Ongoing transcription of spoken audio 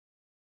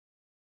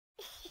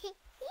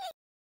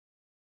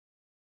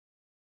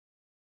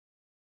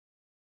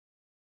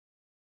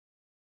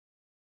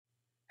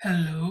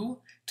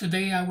Hello,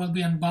 today I will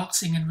be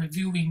unboxing and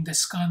reviewing the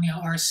Scania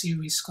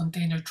R-Series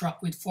container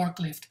truck with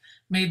forklift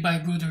made by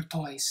Bruder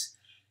Toys.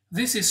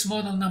 This is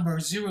model number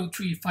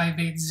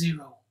 03580.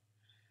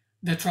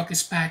 The truck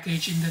is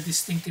packaged in the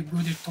distinctive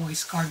Bruder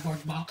Toys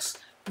cardboard box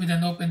with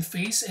an open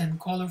face and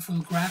colorful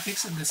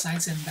graphics at the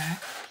sides and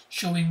back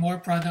showing more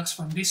products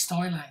from this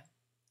toy line.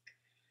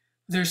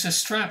 There's a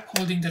strap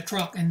holding the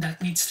truck and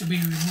that needs to be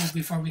removed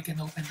before we can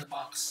open the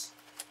box.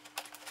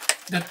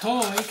 The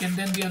toy can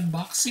then be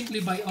unboxed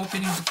simply by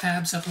opening the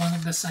tabs at one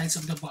of the sides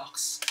of the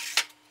box.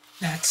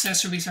 The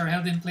accessories are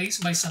held in place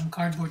by some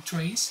cardboard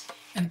trays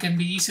and can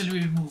be easily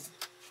removed.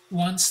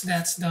 Once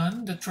that's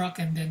done, the truck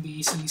can then be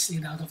easily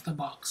slid out of the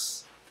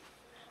box.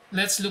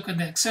 Let's look at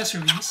the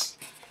accessories.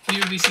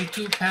 Here we see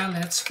two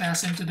pallets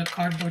fastened to the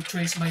cardboard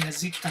trays by a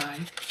zip tie.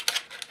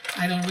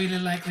 I don't really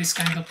like this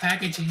kind of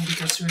packaging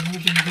because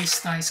removing these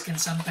ties can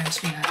sometimes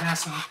be a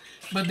hassle,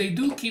 but they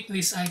do keep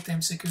these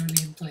items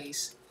securely in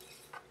place.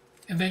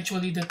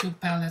 Eventually, the two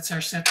pallets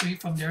are set free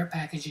from their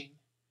packaging.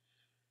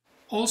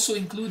 Also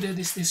included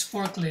is this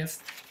forklift.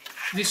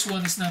 This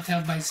one is not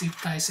held by zip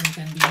ties and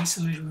can be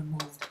easily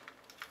removed.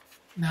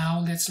 Now,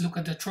 let's look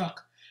at the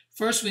truck.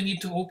 First, we need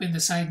to open the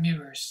side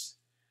mirrors.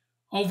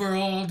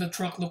 Overall, the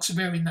truck looks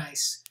very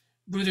nice.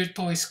 Bruder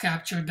Toys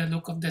captured the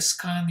look of the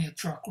Scania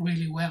truck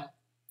really well.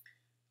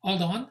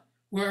 Hold on,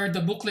 where are the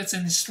booklets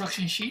and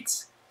instruction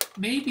sheets?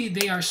 Maybe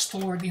they are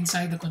stored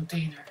inside the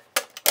container.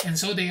 And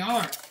so they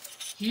are.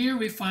 Here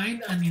we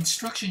find an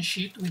instruction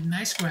sheet with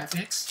nice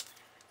graphics,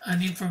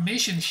 an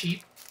information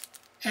sheet,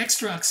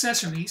 extra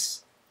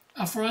accessories,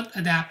 a front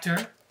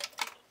adapter,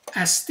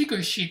 a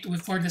sticker sheet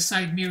for the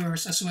side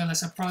mirrors as well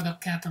as a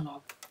product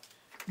catalog.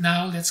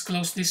 Now let's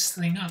close this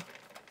thing up.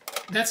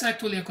 That's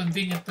actually a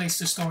convenient place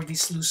to store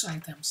these loose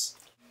items.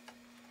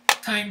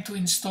 Time to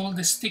install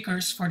the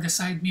stickers for the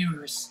side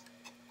mirrors.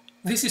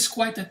 This is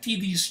quite a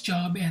tedious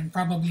job and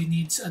probably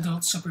needs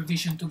adult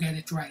supervision to get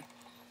it right.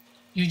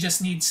 You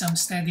just need some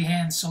steady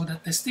hands so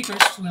that the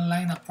stickers will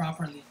line up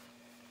properly.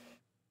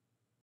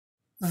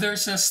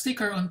 There's a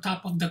sticker on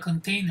top of the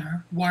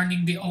container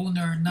warning the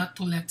owner not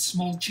to let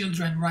small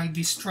children ride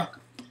this truck.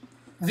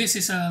 This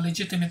is a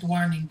legitimate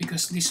warning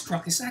because this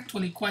truck is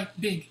actually quite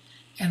big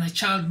and a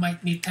child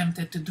might be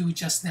tempted to do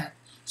just that,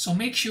 so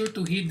make sure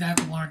to heed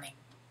that warning.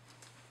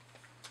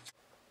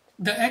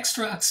 The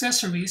extra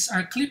accessories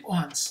are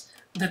clip-ons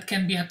that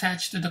can be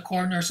attached to the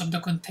corners of the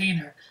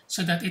container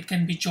so that it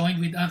can be joined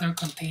with other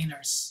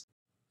containers.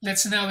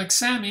 Let's now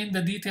examine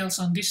the details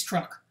on this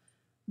truck.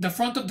 The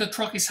front of the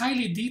truck is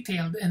highly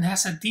detailed and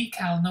has a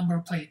decal number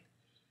plate.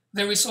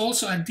 There is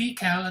also a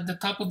decal at the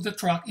top of the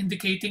truck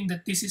indicating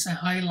that this is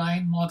a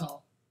Highline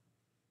model.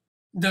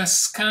 The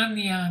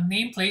Scania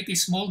nameplate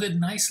is molded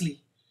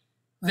nicely.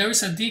 There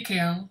is a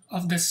decal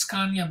of the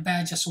Scania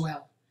badge as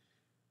well.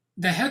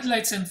 The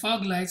headlights and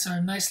fog lights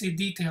are nicely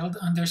detailed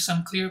under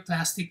some clear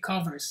plastic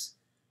covers.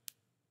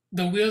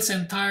 The wheels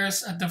and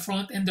tires at the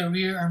front and the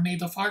rear are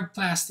made of hard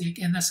plastic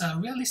and has a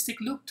realistic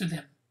look to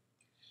them.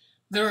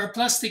 There are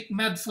plastic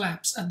mud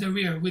flaps at the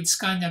rear with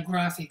Scania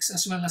graphics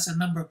as well as a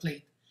number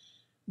plate.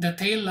 The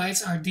tail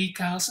lights are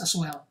decals as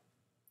well.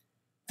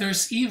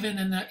 There's even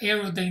an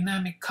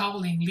aerodynamic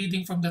cowling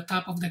leading from the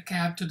top of the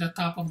cab to the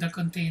top of the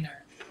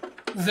container.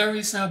 There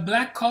is a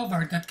black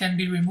cover that can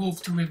be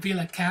removed to reveal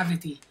a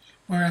cavity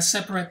where a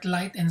separate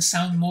light and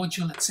sound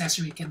module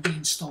accessory can be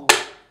installed.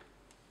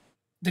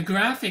 The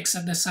graphics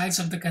at the sides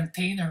of the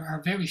container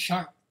are very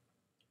sharp.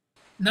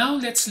 Now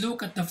let's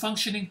look at the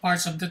functioning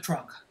parts of the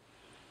truck.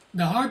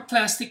 The hard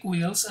plastic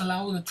wheels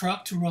allow the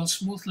truck to roll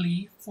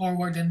smoothly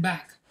forward and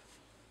back.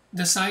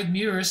 The side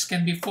mirrors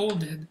can be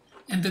folded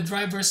and the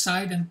driver's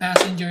side and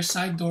passenger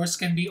side doors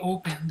can be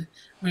opened,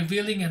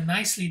 revealing a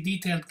nicely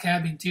detailed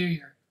cab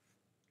interior.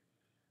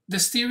 The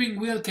steering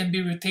wheel can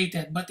be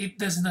rotated, but it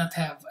does not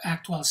have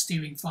actual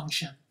steering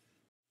function.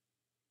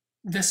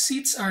 The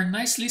seats are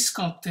nicely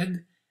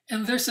sculpted,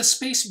 and there's a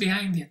space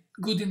behind it,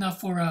 good enough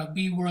for a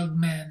B-World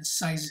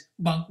man-size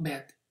bunk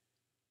bed.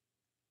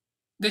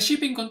 The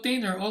shipping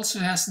container also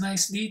has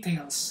nice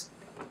details.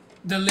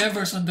 The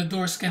levers on the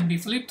doors can be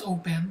flipped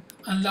open,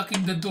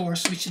 unlocking the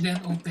doors which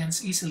then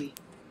opens easily.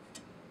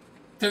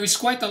 There is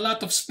quite a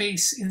lot of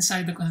space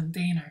inside the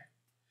container.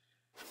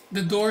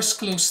 The doors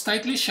close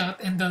tightly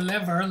shut and the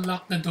lever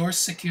locks the doors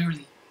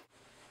securely.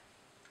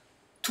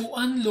 To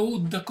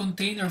unload the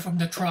container from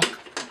the truck,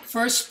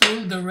 first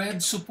pull the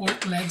red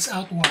support legs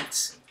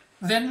outwards.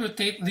 Then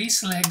rotate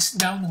these legs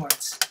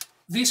downwards.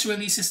 This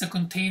releases the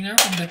container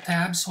from the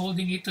tabs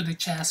holding it to the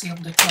chassis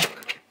of the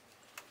truck.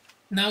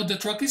 Now the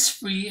truck is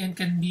free and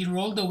can be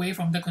rolled away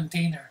from the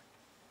container.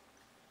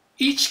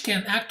 Each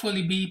can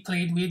actually be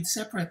played with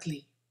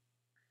separately.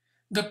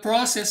 The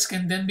process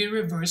can then be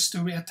reversed to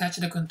reattach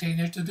the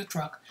container to the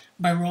truck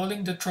by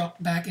rolling the truck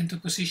back into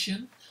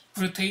position,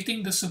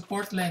 rotating the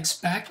support legs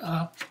back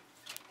up,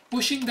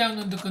 pushing down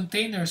on the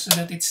container so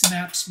that it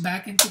snaps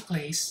back into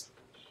place,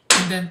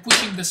 and then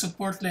pushing the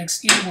support legs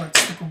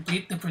inwards to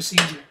complete the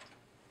procedure.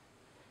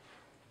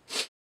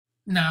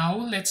 Now,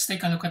 let's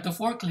take a look at the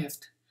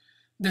forklift.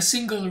 The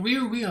single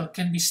rear wheel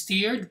can be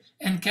steered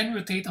and can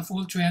rotate a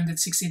full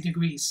 360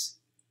 degrees.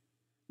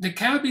 The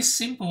cab is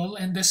simple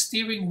and the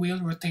steering wheel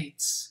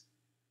rotates.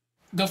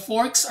 The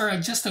forks are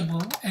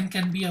adjustable and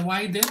can be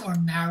widened or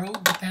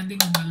narrowed depending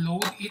on the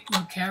load it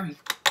will carry.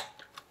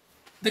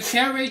 The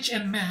carriage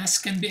and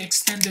mast can be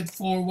extended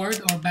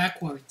forward or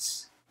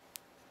backwards.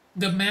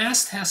 The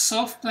mast has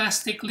soft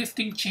plastic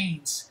lifting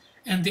chains,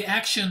 and the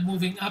action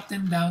moving up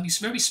and down is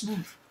very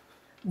smooth.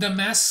 The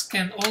mast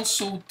can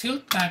also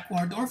tilt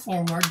backward or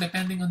forward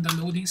depending on the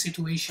loading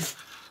situation.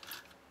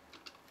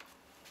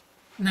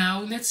 Now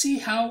let's see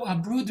how a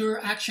Bruder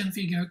action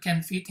figure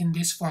can fit in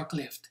this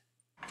forklift.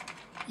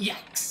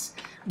 Yikes!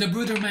 The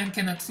Bruder man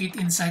cannot fit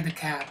inside the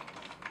cab.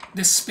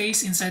 The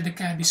space inside the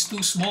cab is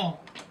too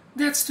small.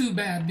 That's too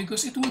bad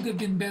because it would have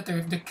been better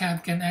if the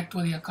cab can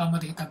actually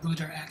accommodate a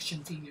Bruder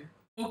action figure.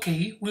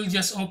 Okay, we'll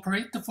just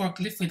operate the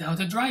forklift without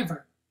a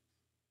driver.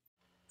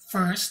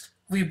 First,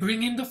 we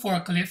bring in the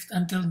forklift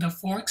until the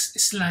forks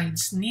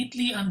slides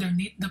neatly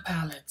underneath the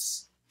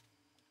pallets.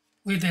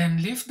 We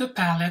then lift the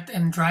pallet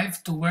and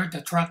drive to where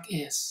the truck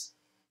is.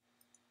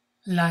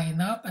 Line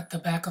up at the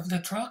back of the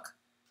truck.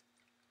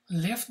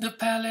 Lift the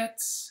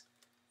pallets,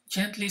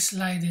 gently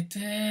slide it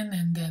in,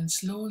 and then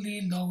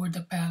slowly lower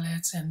the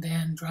pallets and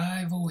then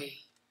drive away.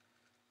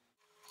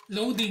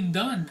 Loading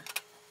done.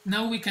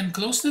 Now we can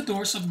close the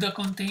doors of the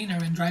container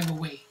and drive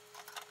away.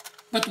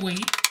 But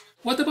wait,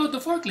 what about the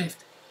forklift?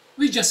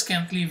 We just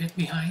can't leave it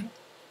behind.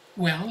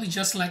 Well,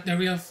 just like the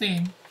real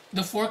thing,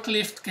 the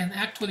forklift can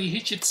actually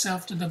hitch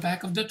itself to the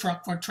back of the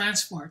truck for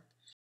transport.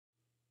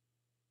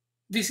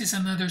 This is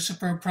another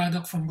superb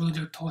product from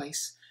Bruder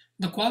Toys.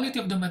 The quality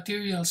of the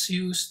materials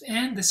used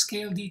and the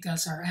scale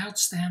details are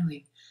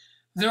outstanding.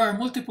 There are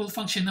multiple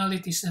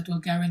functionalities that will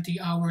guarantee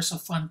hours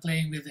of fun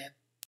playing with it.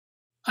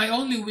 I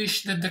only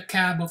wish that the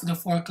cab of the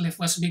forklift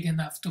was big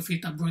enough to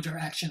fit a Bruder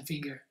action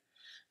figure.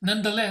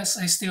 Nonetheless,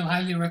 I still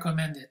highly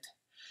recommend it.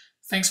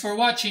 Thanks for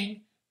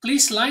watching.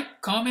 Please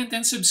like, comment,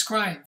 and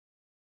subscribe.